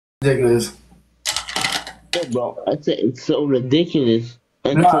ridiculous. Yeah, bro, I said it's so ridiculous.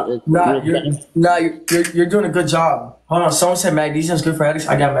 Nah, Until nah, it's you're doing a good job. Hold on, someone said magnesium is good for headaches.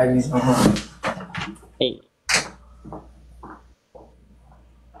 I got magnesium. Hey,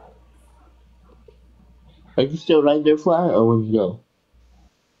 are you still right there, Fly, or where'd you go?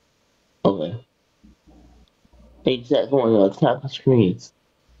 Okay. Hey, chat, come on, y'all. Tap the screen.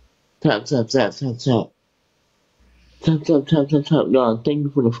 Tap, tap, tap, tap, tap. Tap, tap, tap, tap, tap. Y'all, thank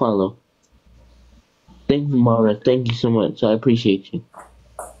you for the follow. Thank you, Mara. Thank you so much. I appreciate you.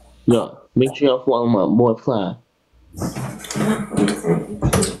 Y'all, make sure y'all follow my boy Fly.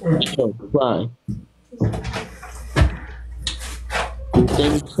 Yo, Fly.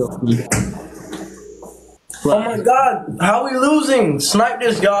 Thank you so much. Oh my God, how are we losing? Snipe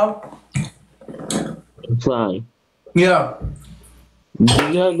this, y'all. Fly. Yeah. Do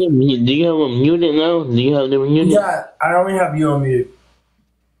you have them muted now? Do you have them muted? Yeah, I only have you on mute.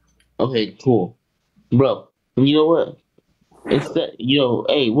 Okay, cool. Bro, you know what? It's that,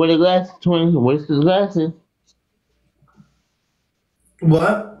 hey, where the glasses, twins? Where's the glasses?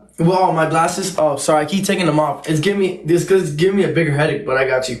 What? Well, my glasses. Oh, sorry, I keep taking them off. It's giving me a bigger headache, but I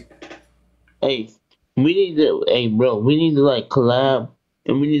got you. Hey, bro, we need to like collab,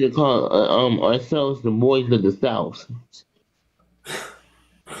 and we need to call ourselves the boys of the South.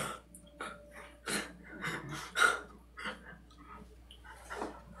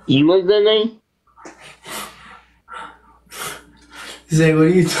 You like that name? Zay, what are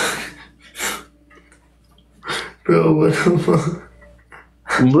you talking? Bro, what the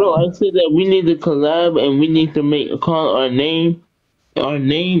fuck? Bro, I said that we need to collab and we need to call our group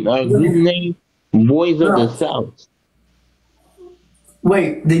name, Boys of the South.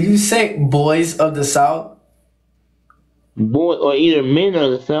 Wait, did you say boys of the South? Boy, or either men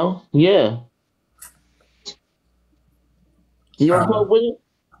of the South. Yeah. You want to fuck with it?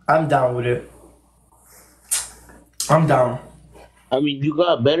 I'm down with it. I'm down. I mean, you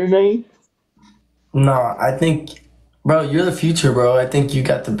got a better name? No, I think, bro, you're the future, bro. I think you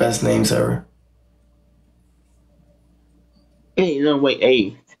got the best names ever. Hey, no, wait,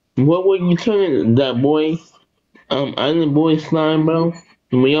 hey. What were you turning that boy, Island Boy Slime, bro?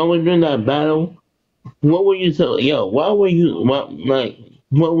 When y'all were doing that battle, what were you telling, why were you, what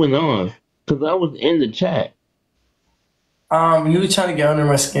went on? Because I was in the chat. You were trying to get under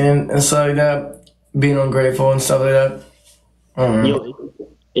my skin and stuff like that, being ungrateful and stuff like that. Yo,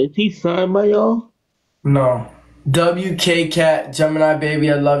 is he signed by y'all? No. WK Cat, Gemini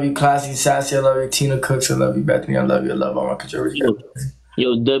Baby, I love you. Classy Sassy, I love you. Tina Cooks, I love you. Bethany, I love you. I love all my contributors.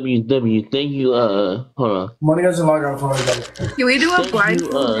 Yo, WW, thank you, hold on. Money doesn't log on phone. Can we do a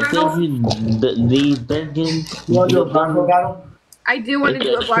blindfold battle? Thank you, the Duncan. You want to do a blindfold battle? I do want to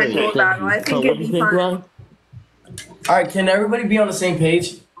do a blindfold battle. I think it'd be fun. Alright, can everybody be on the same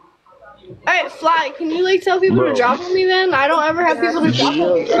page? Alright, Fly, can you like tell people to drop on me then? I don't ever have people to drop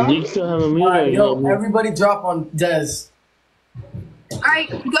on me, bro. Do you still have a mute? Alright, yo, everybody drop on Dez. Alright,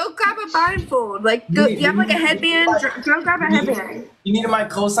 go grab a blindfold. Like, do you have like a headband? Go grab a headband. You need my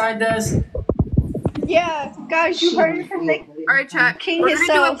cosign, Dez? Yeah, guys, you heard it from Nick. Alright, chat. King We're gonna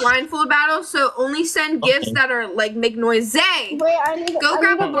himself. do a blindfold battle, so only send gifts that are like make noise. Zay! Wait, I need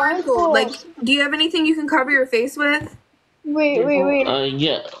grab a a blindfold. Like, do you have anything you can cover your face with? Wait.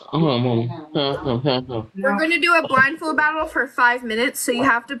 Yeah. Hold on. We're gonna do a blindfold battle for 5 minutes, so you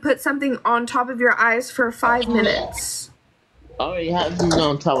have to put something on top of your eyes for 5 minutes. I already have these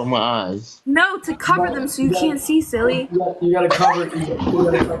on top of my eyes. No, to cover them so you can't see, silly. You gotta cover it.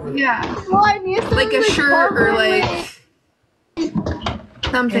 Yeah. Well, I need Like a shirt or like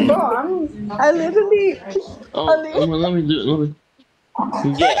something. Bro, I literally. Let me do it.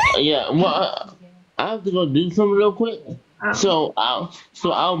 Yeah. Well, I have to go do something real quick. Oh.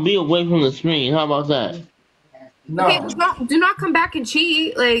 So I'll be away from the screen. How about that? No. Okay, do not come back and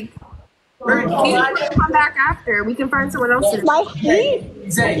cheat. Like, or you can come back after. We can find someone else to. My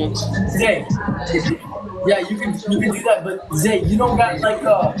feet? Zay. Yeah, you can do that, but Zay, you don't got like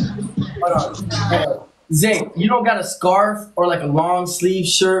hold on. Zay, you don't got a scarf or like a long sleeve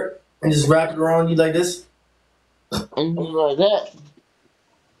shirt and just wrap it around you like this? Anything like that?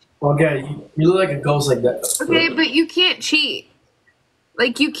 Okay, you look like a ghost like that. Okay, but you can't cheat.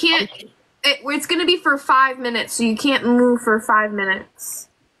 Like, you can't. It's gonna be for 5 minutes, so you can't move for 5 minutes.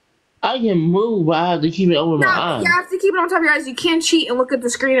 I can move, but I have to keep it over my eyes. You have to keep it on top of your eyes. You can't cheat and look at the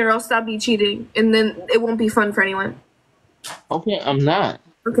screen, or else that'll be cheating, and then it won't be fun for anyone. Okay, I'm not.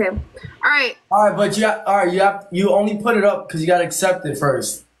 Okay. All right. But you only put it up because you gotta accept it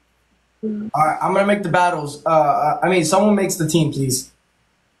first. All right, I'm gonna make the battles. Someone makes the team, please.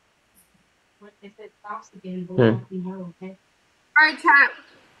 If it stops again, okay. All right, chat.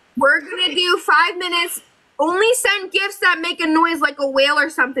 We're gonna do 5 minutes. Only send gifts that make a noise like a whale or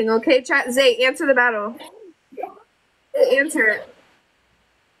something, okay? Chat Zay, answer the battle. Answer it.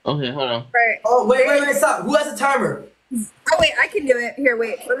 Okay, hold on. Right. Oh, wait, stop. Who has a timer? Oh wait, I can do it. Here,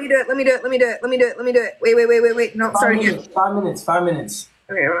 wait. Let me do it. Wait. No, start again. 5 minutes. 5 minutes.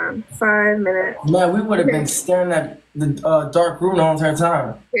 Okay, hold on. 5 minutes. Man, we would have been staring at the dark room the whole entire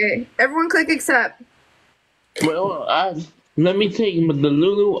time. Okay. Everyone click accept. Wait, hold on. Let me take the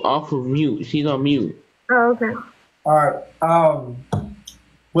Lulu off of mute. She's on mute. Oh, okay. All right.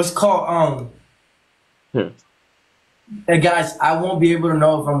 What's called Here. Hey guys, I won't be able to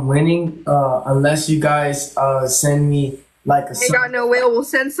know if I'm winning unless you guys send me like a Ain't got no whale. We'll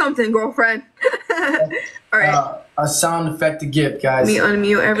send something, girlfriend. All right. A sound effect to gift, guys. Let me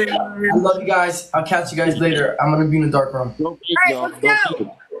unmute everyone. I love you guys. I'll catch you guys later. I'm gonna be in the dark room. All right, let's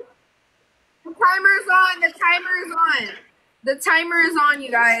go. The timer's on. The timer is on,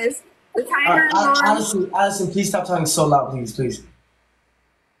 you guys. The timer is on. Allison, please stop talking so loud, please.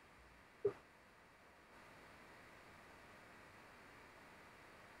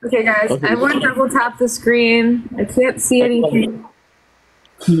 Okay, guys. Okay. Everyone double tap the screen. I can't see anything.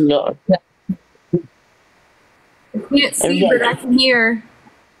 No. I can't see, but I can hear.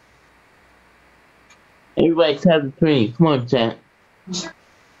 Everybody tap the screen. Come on, chat.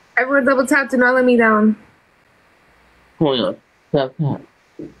 Everyone double tap. Do not let me down. Come on, tap. Come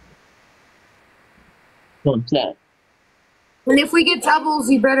on, chat. And if we get doubles,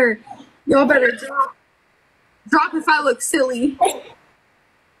 y'all better drop. Drop if I look silly.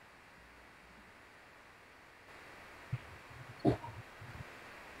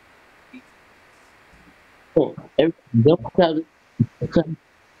 Oh, everybody tap.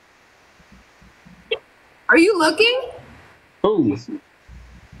 Are you looking? Oh.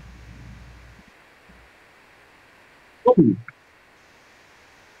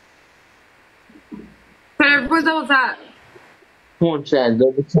 Everyone double tap. Come on, chat.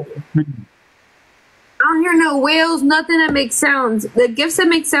 Double tap. I don't hear no whales, nothing that makes sounds. The gifts that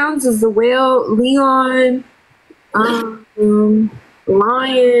make sounds is the whale, Leon,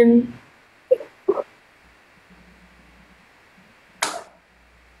 lion.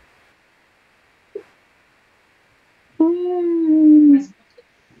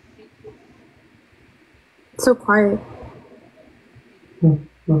 So quiet.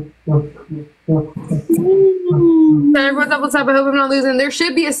 Everyone double tap. I hope I'm not losing. There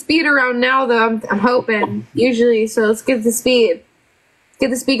should be a speed around now, though. I'm hoping. Usually, so let's get the speed. Get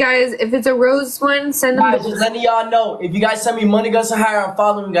the speed, guys. If it's a rose one, send them. Guys, just letting y'all know. If you guys send me money, guys, or higher, I'm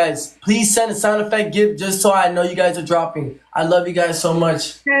following you guys. Please send a sound effect gift just so I know you guys are dropping. I love you guys so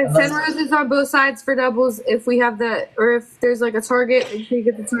much. Guys, send roses on both sides for doubles if we have that, or if there's like a target, make sure you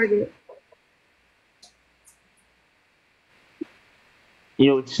get the target.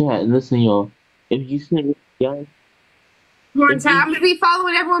 Yo, chat, listen, yo. If you send guys. Come on, chat. I'm gonna be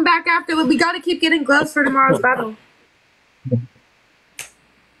following everyone back after. We gotta keep getting gloves for tomorrow's battle.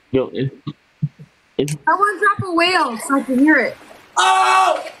 Yo, if I want to drop a whale so I can hear it.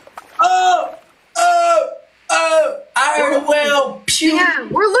 Oh! I heard a whale. Pew. Yeah,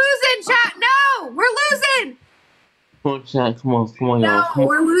 we're losing, chat. No, we're losing. come on, chat, come on, No, y'all. Come on.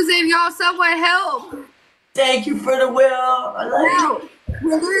 we're losing. Y'all, someone help. Thank you for the whale. I love you.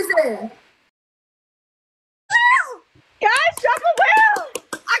 No, we're losing. Guys, drop a whale!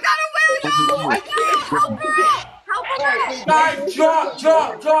 I got a whale, y'all. Help her out. Help her out. Guys, drop.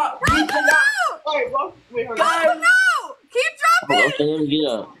 Help her out. Alright, walk wait, hold on. Guys. Oh, no. Keep dropping. Okay, let me get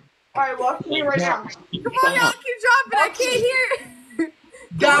up. Alright, walk to me right now. Come on, y'all. Keep dropping. I can't hear.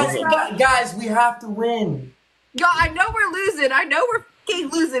 Guys, we have to win. Y'all, I know we're losing. I know we're fucking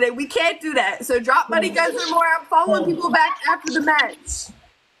losing, and we can't do that. So drop money, guys, or more. I'm following people back after the match.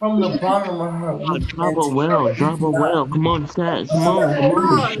 From the bottom of her. Oh, drop a whale. Come on, chat. Come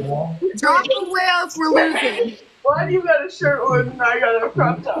on. Drop a whale if we're losing. Why do you got a shirt on and I got a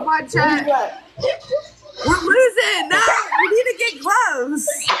crop top? Come on, chat. We're losing. No, we need to get gloves.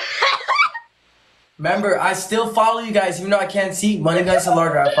 Remember, I still follow you guys, even though I can't see. Money guys are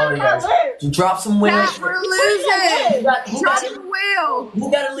larger. I follow you guys. You drop some whales. Chat, we're losing. Who Drop got a whale.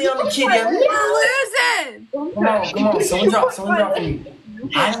 a Leon the Kitty? We're losing. Come on. Someone drop for me.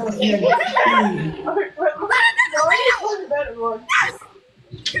 I don't hear you.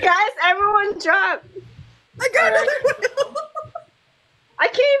 Guys, everyone drop. I got another whale. I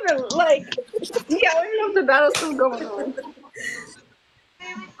can't even, like, yeah, I don't know if the battle's still going on.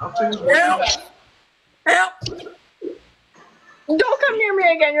 Help. Don't come near me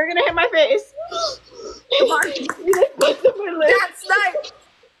again, you're gonna hit my face. Come on. You just busted my lip. That snipe.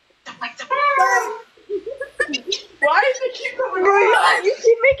 Why does it keep coming on? You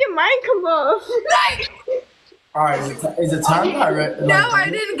keep making mine come off. All right, is it time? No, I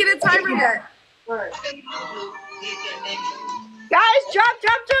didn't get a timer yet. Guys, drop.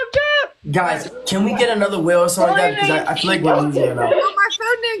 Guys, can we get another wheel or something like that? Because I feel like we're losing it now. Oh, my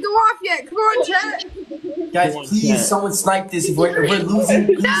phone didn't go off yet. Come on, chat. Guys, please, someone snipe this. If we're losing,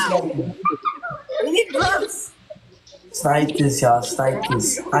 please snipe it. We need gloves. Snipe this, y'all. Snipe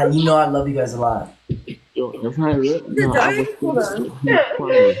this. You know I love you guys a lot. Yo, if I look, no, I was You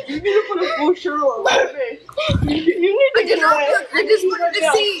need to put a full shirt on my face. You need to get away. I just wanted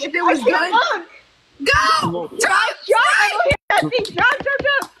to see if it was good. Go! Drop! Drop!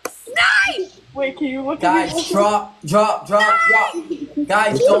 Nice! Wait, can you look at Guys, me? drop.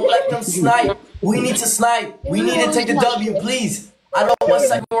 Guys, don't let them snipe. We need to snipe. We need to take the W, please. I don't know what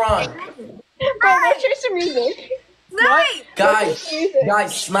second we're on. Bro, let's hear some music. Nice! Guys,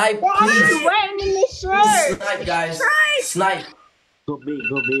 snipe, please. Sweating in this shirt. Snipe, guys. Snipe. Go big.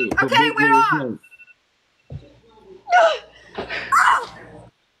 Okay, we're on.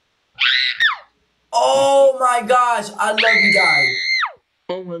 Oh my gosh, I love you guys.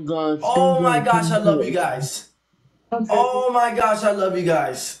 Oh my gosh. Oh my gosh, I love you guys. Oh my gosh, I love you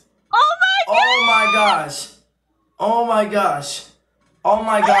guys. Oh my god! Oh my gosh. Oh my gosh. Oh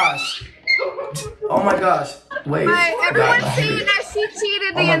my gosh. Oh my gosh. Wait. Everyone's saying that she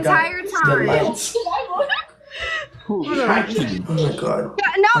cheated the entire time. Who? Oh my god.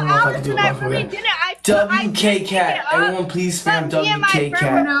 No, I don't know if I can do it Allison, I off really of didn't. WK Cat. Everyone please spam But me and my WK friend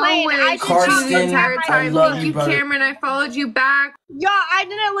Cat. were No playing. way. I She cheated Karsten, the entire I time. love Look, you, brother. Cameron, I followed you back. Y'all, I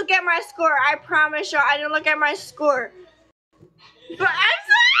didn't look at my score. I promise y'all, I didn't look at my score. But I'm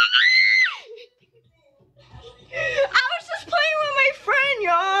sorry. I was just playing with my friend,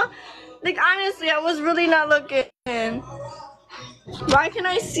 y'all. Like, honestly, I was really not looking. Why can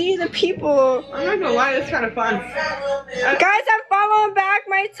I see the people? I'm not gonna lie, it's kind of fun. Guys, I'm following back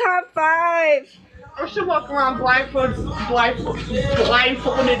my top 5. I should walk around blindfolded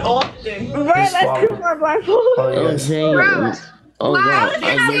often. Right, let's do more blindfold. Oh, yes. Oh god,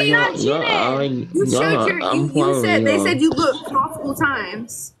 You showed your. You said they said you looked multiple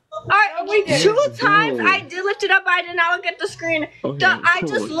times. Alright, 2 times I did lift it up, but I did not look at the screen. I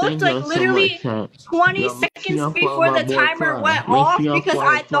just looked like literally 20 seconds before the timer went off because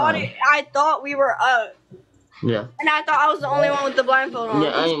I thought we were up. Yeah. And I thought I was the only one with the blindfold on.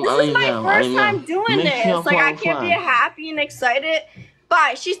 Yeah, This is my first time doing this. Like, I can't be happy and excited.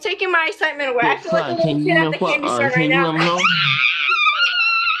 Bye. She's taking my excitement away. I feel like a little kid at the candy store right now.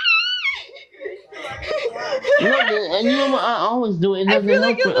 And you know what I always do? It I doesn't feel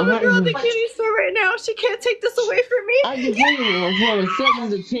like a help little girl at the it. candy store right now. She can't take this away from me. I can tell you from 7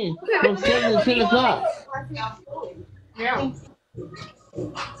 to 10. From 7 to 10 o'clock. Yeah.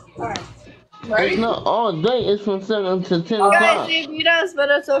 It's not all day, it's from 7 to 10 Guys, o'clock. they beat us, but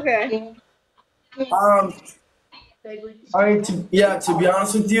it's okay. I mean, to be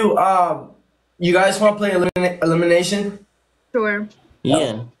honest with you, you guys want to play elimination? Sure.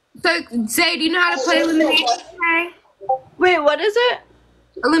 Yeah. So, Zay, do you know how to play elimination? Okay? Wait, what is it?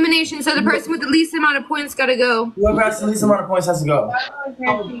 Elimination. So the person with the least amount of points gotta go. Whoever has the least amount of points has to go.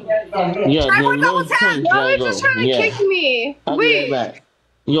 Yeah, Try the one double most tap. points Y'all gotta are just go. trying to Yeah. kick me. I'll Wait. get back.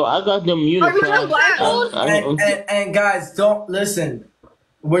 Yo, I got them muted. Are we playing blindfold? And guys, don't listen.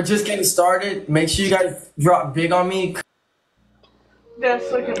 We're just getting started. Make sure you guys drop big on me.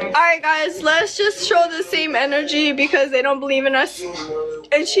 That's looking nice. Alright guys, let's just show the same energy because they don't believe in us.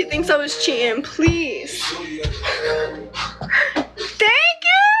 And she thinks I was cheating. Please. Thank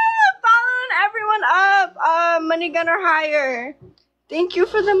you! Following everyone up. Money gun or higher. Thank you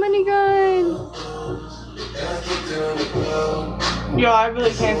for the money gun. Yo, I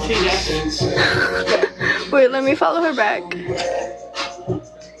really can't see that. Wait, let me follow her back.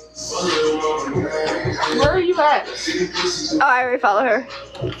 Where are you at? Oh, I already follow her.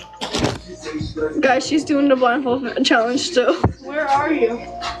 Guys, she's doing the blindfold challenge still. Where are you?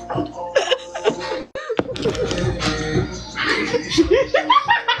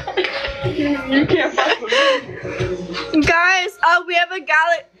 You can't fuck with me. Guys, we have a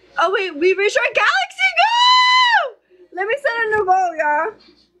galaxy. Oh wait, we reached our galaxy goal! Let me set a new goal, y'all.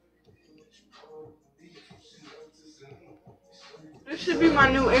 This should be my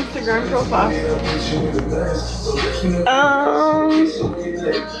new Instagram profile.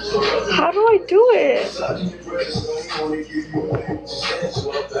 How do I do it?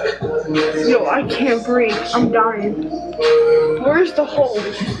 Yo, I can't breathe. I'm dying. Where's the hole?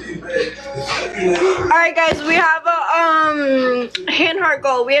 Alright guys, we have a hand heart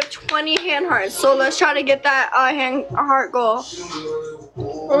goal. We have 20 hand hearts, so let's try to get that hand heart goal.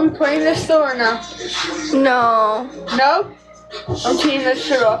 Are we playing this still or no? No. No? I'm taking this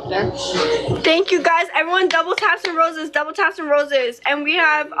shit off then. Thank you guys. Everyone double taps and roses. Double taps and roses. And we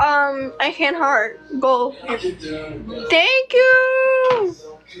have a hand heart goal. Thank you.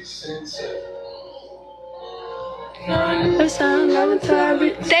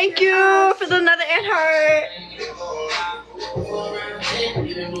 Thank you for the another hand heart.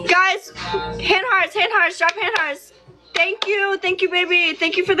 Guys, hand hearts, drop hand hearts. Thank you, baby.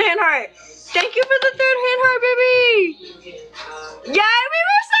 Thank you for the hand heart. Thank you for the third hand heart, baby. Yeah, we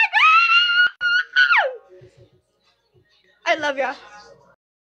were so good. I love y'all.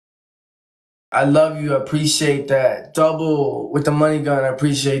 I love you. I appreciate that. Double with the money gun. I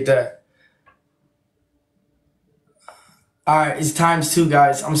appreciate that. All right, it's ×2,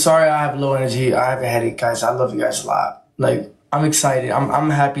 guys. I'm sorry I have low energy. I have a headache, guys. I love you guys a lot. Like, I'm excited. I'm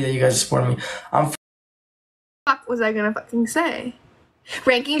happy that you guys are supporting me. Fuck was I gonna fucking say?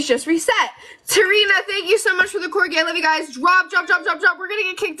 Rankings just reset. Tarina, thank you so much for the corgi. I love you guys. Drop. We're gonna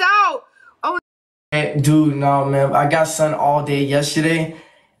get kicked out. Oh, hey, dude, no, man. I got sun all day yesterday,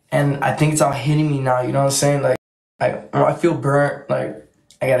 and I think it's all hitting me now. You know what I'm saying? Like, I feel burnt. Like,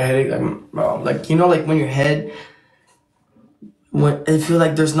 I got a headache. Like, you know, like when your head, when it feel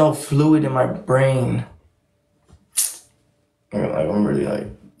like there's no fluid in my brain. Like, I'm really like,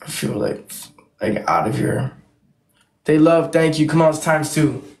 I feel like out of here. They love, thank you. Come on, it's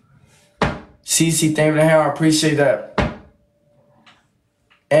 ×2. CC, thank you for the hair. I appreciate that.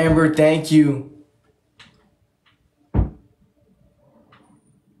 Amber, thank you.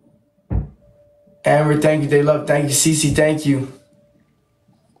 Amber, thank you. They love, thank you. CC, thank you.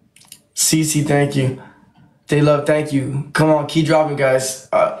 CC, thank you. They love, thank you. Come on, keep dropping, guys.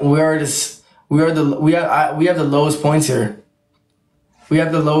 We have the lowest points here. We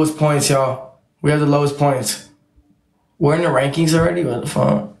have the lowest points, y'all. We have the lowest points. We're in the rankings already? What the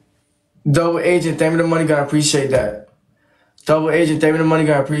fuck? Double Agent, thank me the money gun. I appreciate that. Double Agent, thank me the money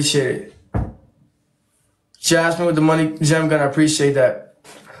gun. I appreciate it. Jasmine with the money gem gun. I appreciate that.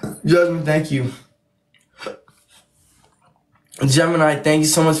 Jasmine, thank you. Gemini, thank you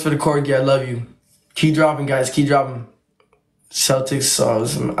so much for the corgi. I love you. Keep dropping, guys. Keep dropping. Celtics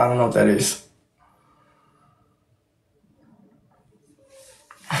sauce. I don't know what that is.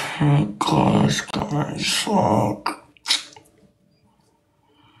 Oh gosh, guys, fuck.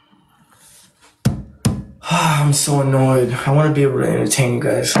 I'm so annoyed. I want to be able to entertain you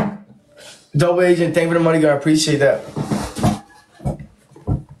guys. Double Agent, thank you for the money, gun. I appreciate that.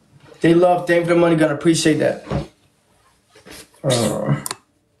 They love, thank you for the money, gun. I appreciate that.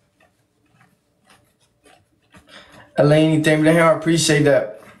 Elaine, thank you for the hair. I appreciate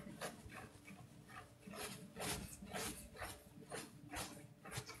that.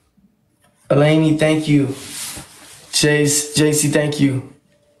 Elaine, thank you. JC, thank you.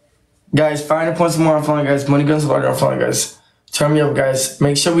 Guys, 500 points more on flying, guys. Money guns larger on flying, guys. Turn me up, guys.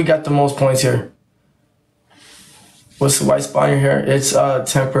 Make sure we got the most points here. What's the white spot in your hair? It's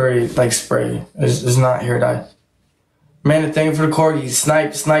temporary, like spray. It's not hair dye. Man, thank you for the corgi.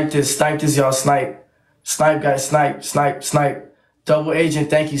 Snipe this, y'all. Snipe, guys. Snipe. Double Agent,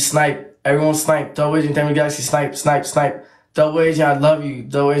 thank you. Snipe. Everyone snipe. Double Agent, thank you, guys. Snipe. Double Agent, I love you.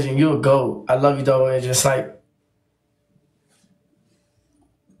 Double Agent, you a GOAT. I love you, Double Agent. Snipe.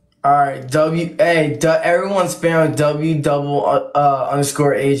 Alright, everyone spam _agent.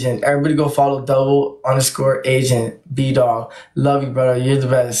 Everybody go follow _agent. B-Dog. Love you, brother. You're the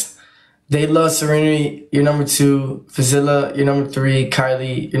best. They love Serenity. You're number 2. Fazilla, you're number 3.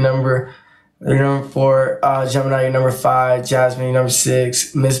 Kylie, you're number 4. Gemini, you're number 5. Jasmine, you're number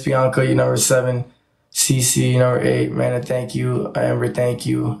 6. Miss Bianca, you're number 7. CC, you're number 8. Man, thank you. Amber, thank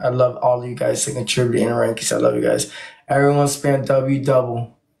you. I love all of you guys that contribute in the rankings. I love you guys. Everyone spam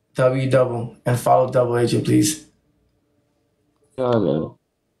W and follow Double Agent, please. No.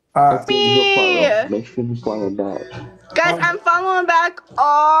 Make sure you follow back. Guys, I'm following back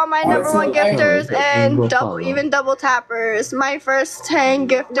all my number 1 gifters and double tappers. My first 10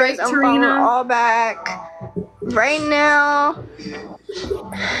 gifters, right, I'm following all back right now.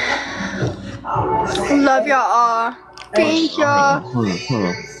 Love y'all all. Thank y'all. Hold on.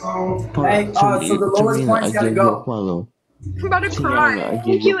 Hey, so the lowest points gotta go. I'm about to cry.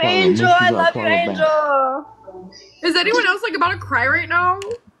 Thank you, Angel. I love you, Angel. Is anyone else like about to cry right now?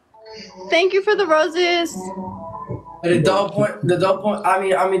 Thank you for the roses. The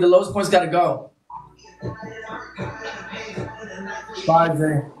lowest points gotta go. Bye,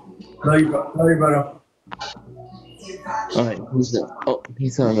 Zay. Love you, brother. Alright, who's that? Oh,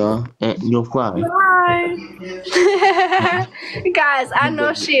 peace out, y'all. And you'll fly. Bye. Guys, I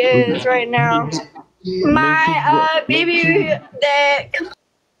know she is right now. My baby that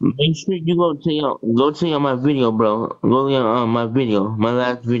Make sure you go check out my video, bro. Go check out my video, my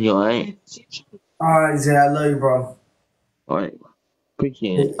last video, alright? Alright, Zay, I love you, bro. Alright.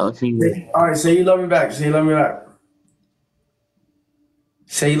 Appreciate it. I'll see you later. Alright, say you love me back. Say you love me back.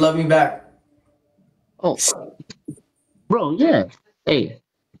 Say you love me back. Oh. Bro, yeah. Hey.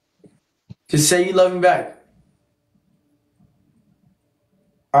 Just say you love me back.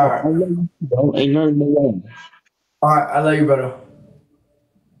 I Alright. love you, bro. Ain't nothing but love. Alright, I love you, brother.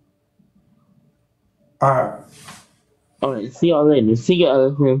 Alright. Alright, see y'all later. See you,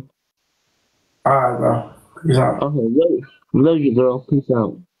 Elephant. Alright, bro. Peace out. Okay, love you, girl. Peace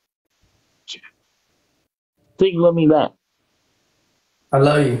out. So you love me back. I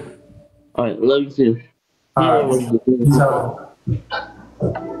love you. Alright, love you too. Alright. Peace out.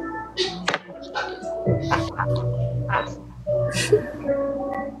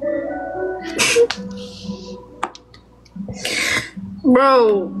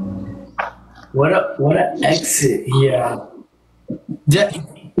 Bro. What a exit here.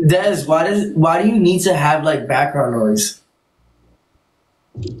 Des, why do you need to have like background noise?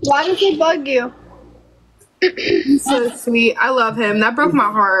 Why does he bug you? He's so sweet. I love him. That broke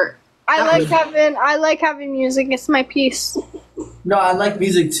my heart. I like having music. It's my peace. No, I like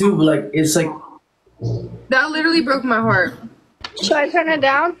music too, but like it's like That literally broke my heart. Should I turn it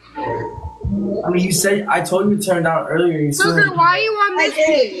down? I mean you said I told you to turn it down earlier. You Sugar, said, why are you on this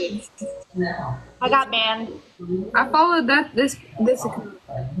page? I got banned. I followed this account. This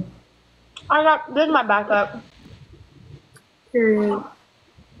is my backup. Period.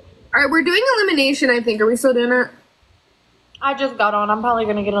 Alright, we're doing elimination, I think. Are we still doing it? I just got on. I'm probably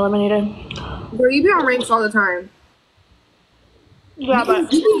gonna get eliminated. Bro, you be on ranks all the time. Yeah,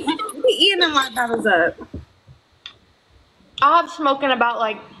 but You be eating them like battles up. I'll have smoke in about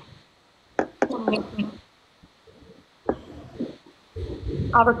like.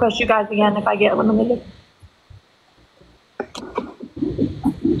 I'll request you guys again if I get eliminated.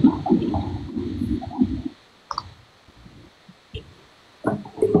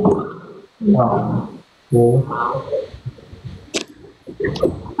 cool.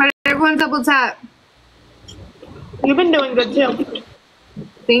 Alright, everyone double tap. You've been doing good too.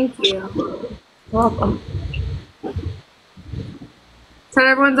 Thank you. You're welcome. Tell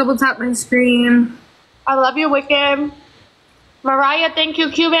everyone double tap my screen. I love you, Wicked. Mariah, thank you,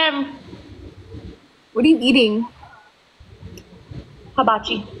 Cuban. What are you eating?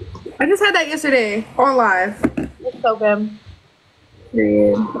 Hibachi. I just had that yesterday on live. It's so good.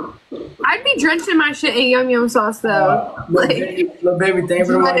 Period. I'd be drenching my shit in yum yum sauce though. Little baby, thank you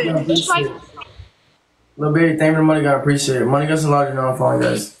for the money, gonna appreciate it. Little baby, thank you for the money, gonna appreciate it. Money gets a lot, you know I'm following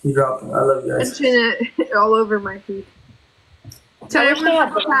guys. Keep dropping. I love you guys. Drenching it all over my feet. Tell I wish they everyone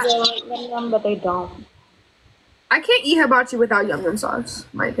had double tap. burger like them, but they don't. I can't eat hibachi without yum yum sauce,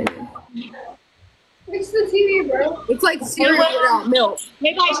 my opinion. Fix the TV, bro. It's like cereal without milk.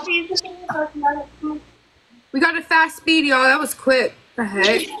 Hey guys, please. We got a fast speed, y'all. That was quick. The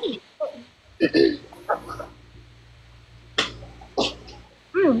heck?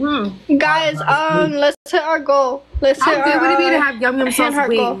 Guys, let's hit our goal. Let's hit How good would it be to our. have yum yum sauce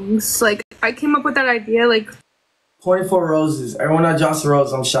heart goal. wings? Like, I came up with that idea, like, 24 roses. Everyone at Johnson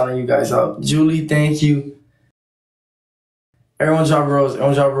Rose, I'm shouting you guys out. Julie, thank you. Everyone drop a rose.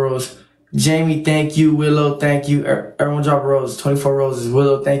 Everyone drop a rose. Jamie, thank you. Willow, thank you. Everyone drop a rose. 24 roses.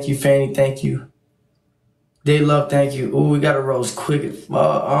 Willow, thank you. Fanny, thank you. They love, thank you. Ooh, we got a rose quick as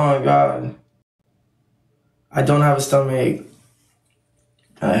fuck. Oh my god. I don't have a stomachache.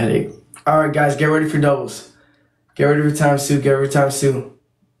 A headache. Alright guys, get ready for doubles. Get ready for times two. Get ready for times two.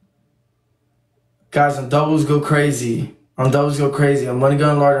 Guys, on doubles go crazy. On doubles go crazy. On money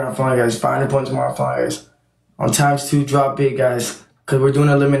gun larger, I'm flying guys. 500 points more, I'm flying guys. On times two, drop big guys. Cause we're doing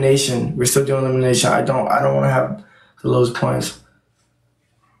elimination. We're still doing elimination. I don't want to have the lowest points.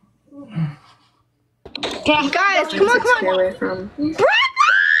 Guys, come on, stay away from.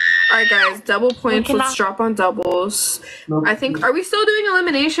 Alright, guys, double points. Let's drop on doubles. I think, are we still doing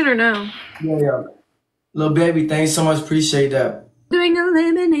elimination or no? Yeah. Little baby, thanks so much. Appreciate that. Doing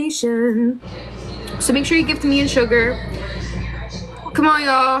elimination. So make sure you gift me and Sugar. Come on,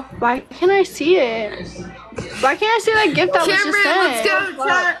 y'all. Why can't I see it? Why can't I see that gift that was Cameron, just sent? let's go,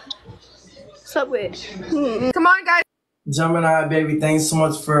 chat. Subway. Come on, guys. Gemini, baby, thanks so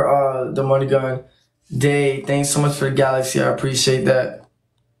much for the money gun. Day, thanks so much for the galaxy. I appreciate that.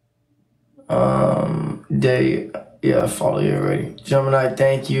 Day, yeah, I follow you already. Gemini,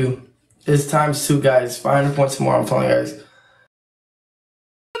 thank you. It's times two, guys. 500 points more. I'm following, guys.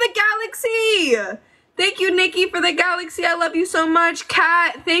 The galaxy. Thank you, Nikki, for the galaxy. I love you so much.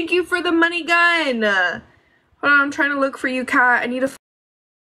 Kat, thank you for the money gun. Hold on, I'm trying to look for you, Kat. I need to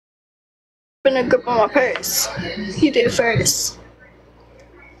Gonna grip on my purse. You did first.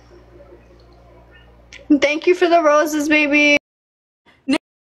 Thank you for the roses, baby.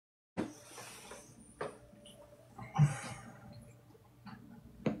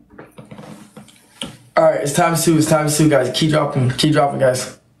 Alright, it's time to sue. It's time to sue, guys. Keep dropping,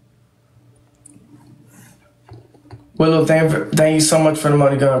 guys. Willow, thank you so much for the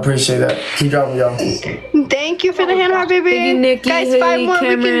money gun. I appreciate that. Keep dropping, y'all. Thank you for the hand heart, baby. Thank you, Nikki, guys, Haley, 5 more,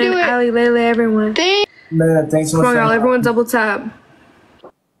 Cameron, we can do it. Ali, Lele, everyone. Man, thanks so much. Come on, y'all. Everyone double tap.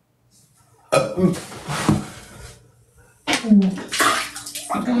 Oh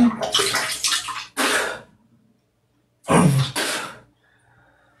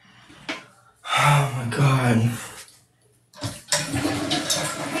my God.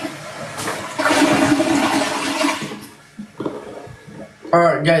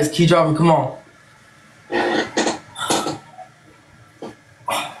 Alright, guys, keep dropping. Come on.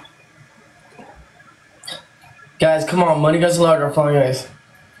 Guys, come on. Money Guns Allowed are falling, guys.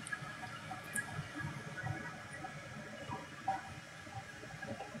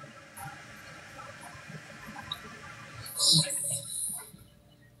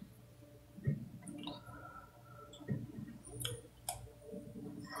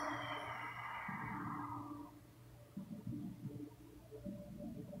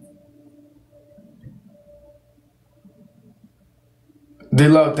 They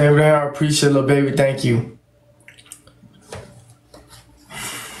love, thank you. I appreciate it, little baby. Thank you.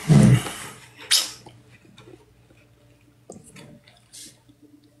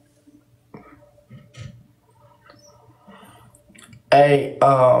 Hey,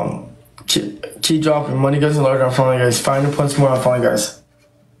 keep dropping. Money Guns Allowed on Falling Guys. Find a punch more on Falling Guys.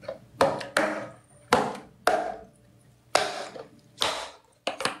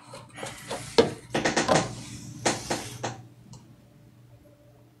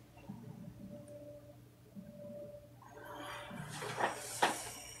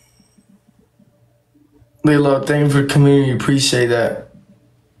 They love, thank you for the community. Appreciate that.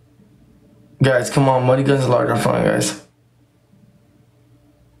 Guys, come on. Money Guns Allowed on Falling Guys.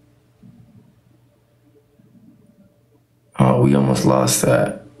 Oh, we almost lost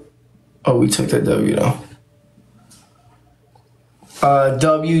that. Oh, we took that W though.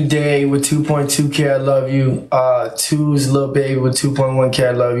 W Day with 2.2K, I love you. 2's Lil Baby with 2.1K,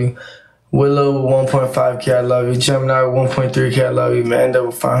 I love you. Willow with 1.5K, I love you. Gemini with 1.3K, I love you. Manda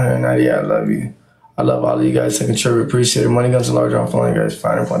with 590, I love you. I love all of you guys that contribute. Appreciate it. Money Guns Allowed on Falling Guys.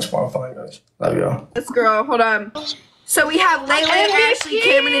 Find a bunch more on Falling Guys. Love y'all. This girl, hold on. So we have Layla, Ashley,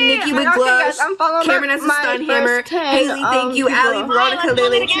 Cameron, and Nikki with gloves. Cameron has a stun hammer. Haley, thank you. Ali, Veronica,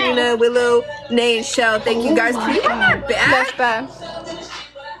 Lily, Trina, Willow, Nay, and Shell. Thank you guys. Can you have my back? That's bad.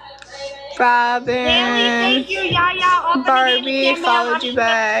 Robin. Barbie followed you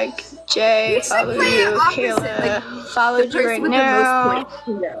back. Jay followed you. Kayla followed you right now.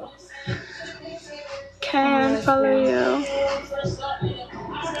 Can follow you.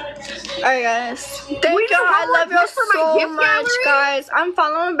 Alright guys, thank you. I love you so much, guys. I'm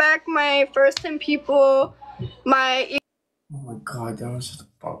following back my first 10 people. Oh my God, that was just a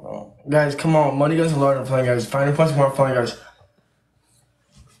fuck on. Guys, come on. Money Guns Allowed on Falling Guys. Find a bunch more on Falling Guys.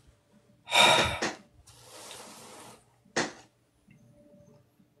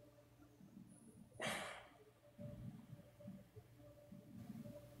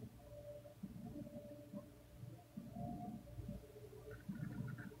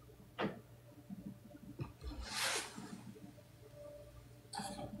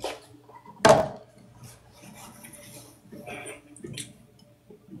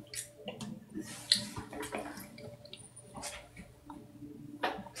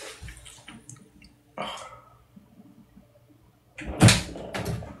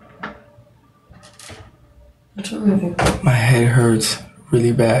 What's wrong with you? My head hurts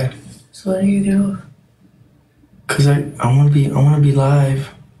really bad. So why do you get off? Cause I wanna be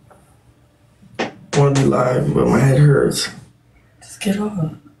live. I wanna be live, but my head hurts. Just get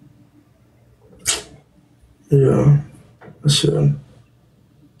off. Yeah, I should.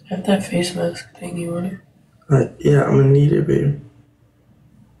 Have that face mask thing, you want it? Yeah, I'm gonna need it, babe.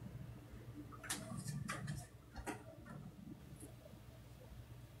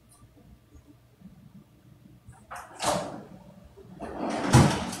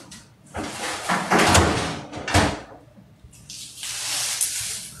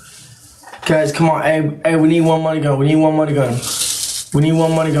 Guys, come on. Hey, we need one money gun. We need one money gun. We need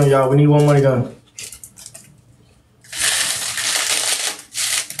one money gun, y'all. We need one money gun.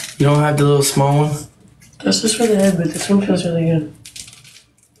 You don't have the little small one? That's just for the head, but this one feels really good.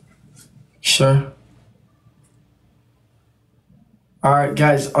 Sure. All right,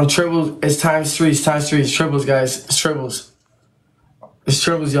 guys, on triples, it's times 3. It's times 3. It's triples, guys. It's triples. It's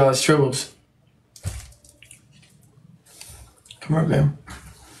triples, y'all. It's triples. Come on, man.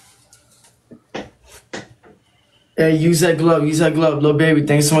 Hey, use that glove. Use that glove. Little baby,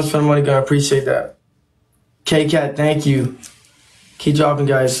 thanks so much for the money gun. I appreciate that. K-Cat, thank you. Keep dropping,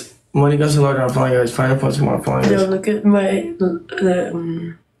 guys. Money guns and loader. I'm flying, guys. Final points more. I'm flying, guys. Yo, look at my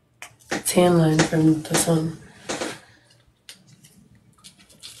tan line from the sun.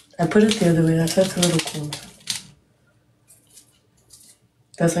 I put it the other way. That's why it's a little cool.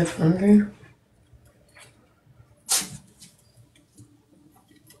 That's like hungry.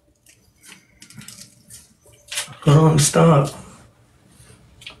 Oh, stop.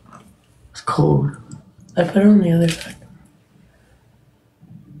 It's cold. I put it on the other side.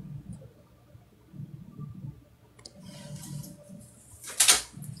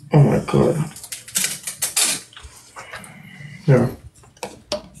 Oh my god. Yeah.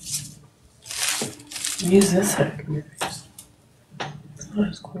 Use this side. It's not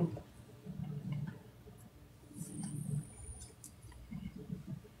as cool.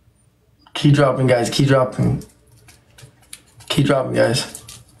 Keep dropping, guys. Keep dropping. Keep dropping, guys.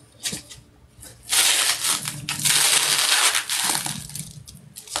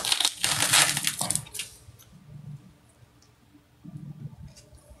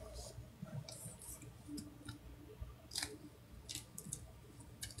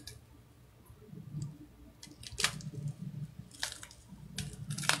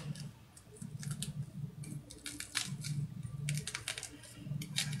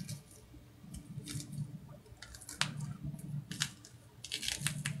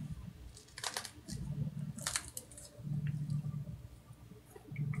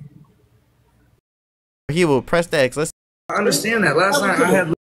 He will press the X. Let's. I understand that. Last night I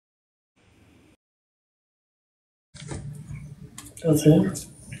had. That's it.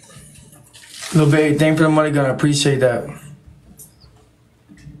 Lil baby, thank you for the money gun. I appreciate that.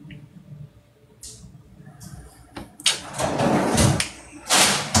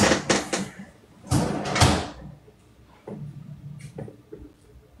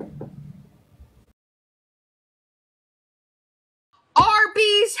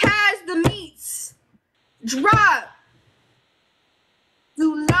 Arby's has the meats. Drop.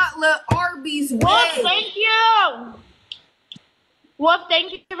 Do not let Arby's win. Wolf, thank you. Wolf,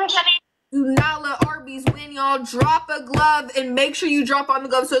 thank you for sending. Do not let Arby's win, y'all. Drop a glove and make sure you drop on the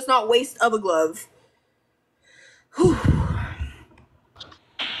glove so it's not waste of a glove. Whew.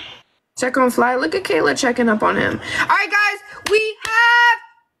 Check on Fly. Look at Kayla checking up on him. All right, guys, we have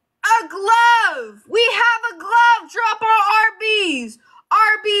a glove. We have a glove. Drop on Arby's.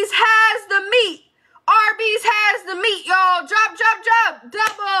 Arby's has the meat. Arby's has the meat, y'all. Drop, drop, drop.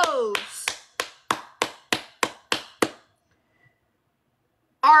 Doubles.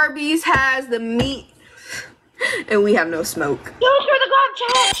 Arby's has the meat. And we have no smoke. Shoot through the glove,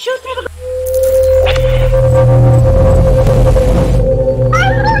 chat. Shoot through the glove.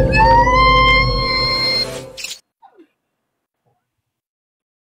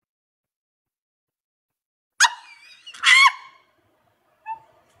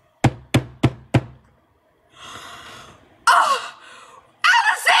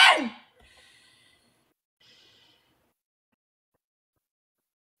 Allison!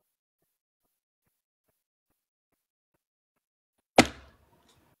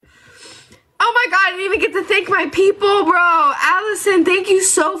 Oh my god, I didn't even get to thank my people, bro. Allison, thank you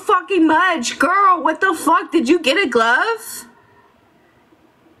so fucking much. Girl, what the fuck? Did you get a glove?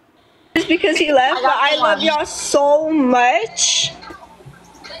 Just because he left, but I love y'all so much.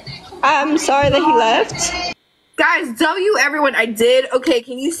 I'm sorry that he left. Guys, W everyone, I did. Okay,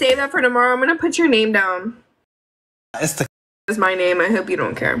 can you save that for tomorrow? I'm gonna put your name down. It's my name. I hope you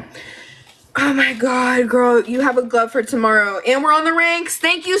don't care. Oh my god, girl, you have a glove for tomorrow. And we're on the ranks.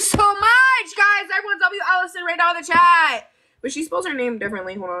 Thank you so much, guys. Everyone W Allison right now in the chat. But she spells her name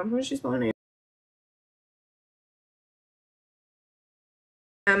differently. Hold on. How does she spell her name?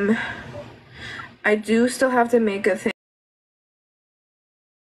 I do still have to make a thing.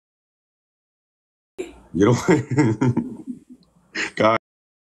 You don't. God.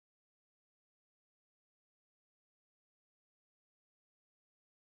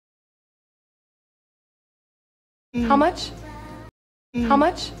 How much? How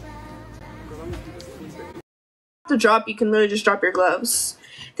much? To drop, you can literally just drop your gloves.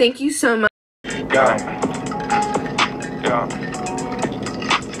 Thank you so much. Yeah.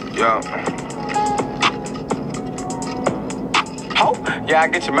 Oh, yeah, I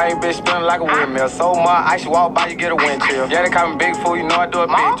get your main bitch spinning like a windmill. So much ice, you walk by, you get a wind chill. Yeah, they call me Big Fool, you know I do a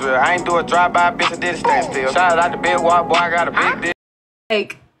big drill. I ain't do a drive-by, bitch, I did a standstill. Shout out the big walk, boy, I got a big dick.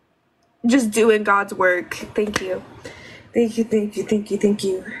 like just doing God's work. Thank you. Thank you, thank you, thank you, thank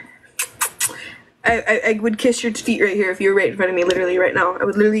you. I would kiss your feet right here if you were right in front of me, literally right now. I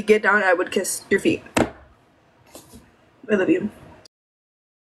would literally get down and I would kiss your feet. I love you.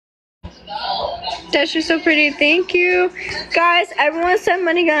 That's just so pretty. Thank you. Guys, everyone send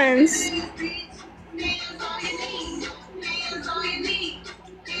money guns.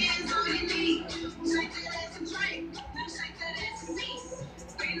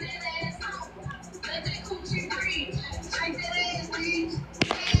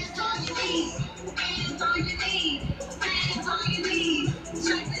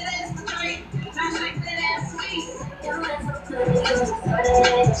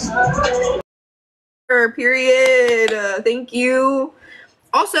 Period. Thank you.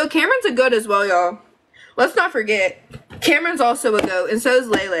 Also, Cameron's a goat as well, y'all. Let's not forget, Cameron's also a goat, and so is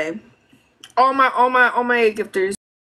Lele. All my gifters.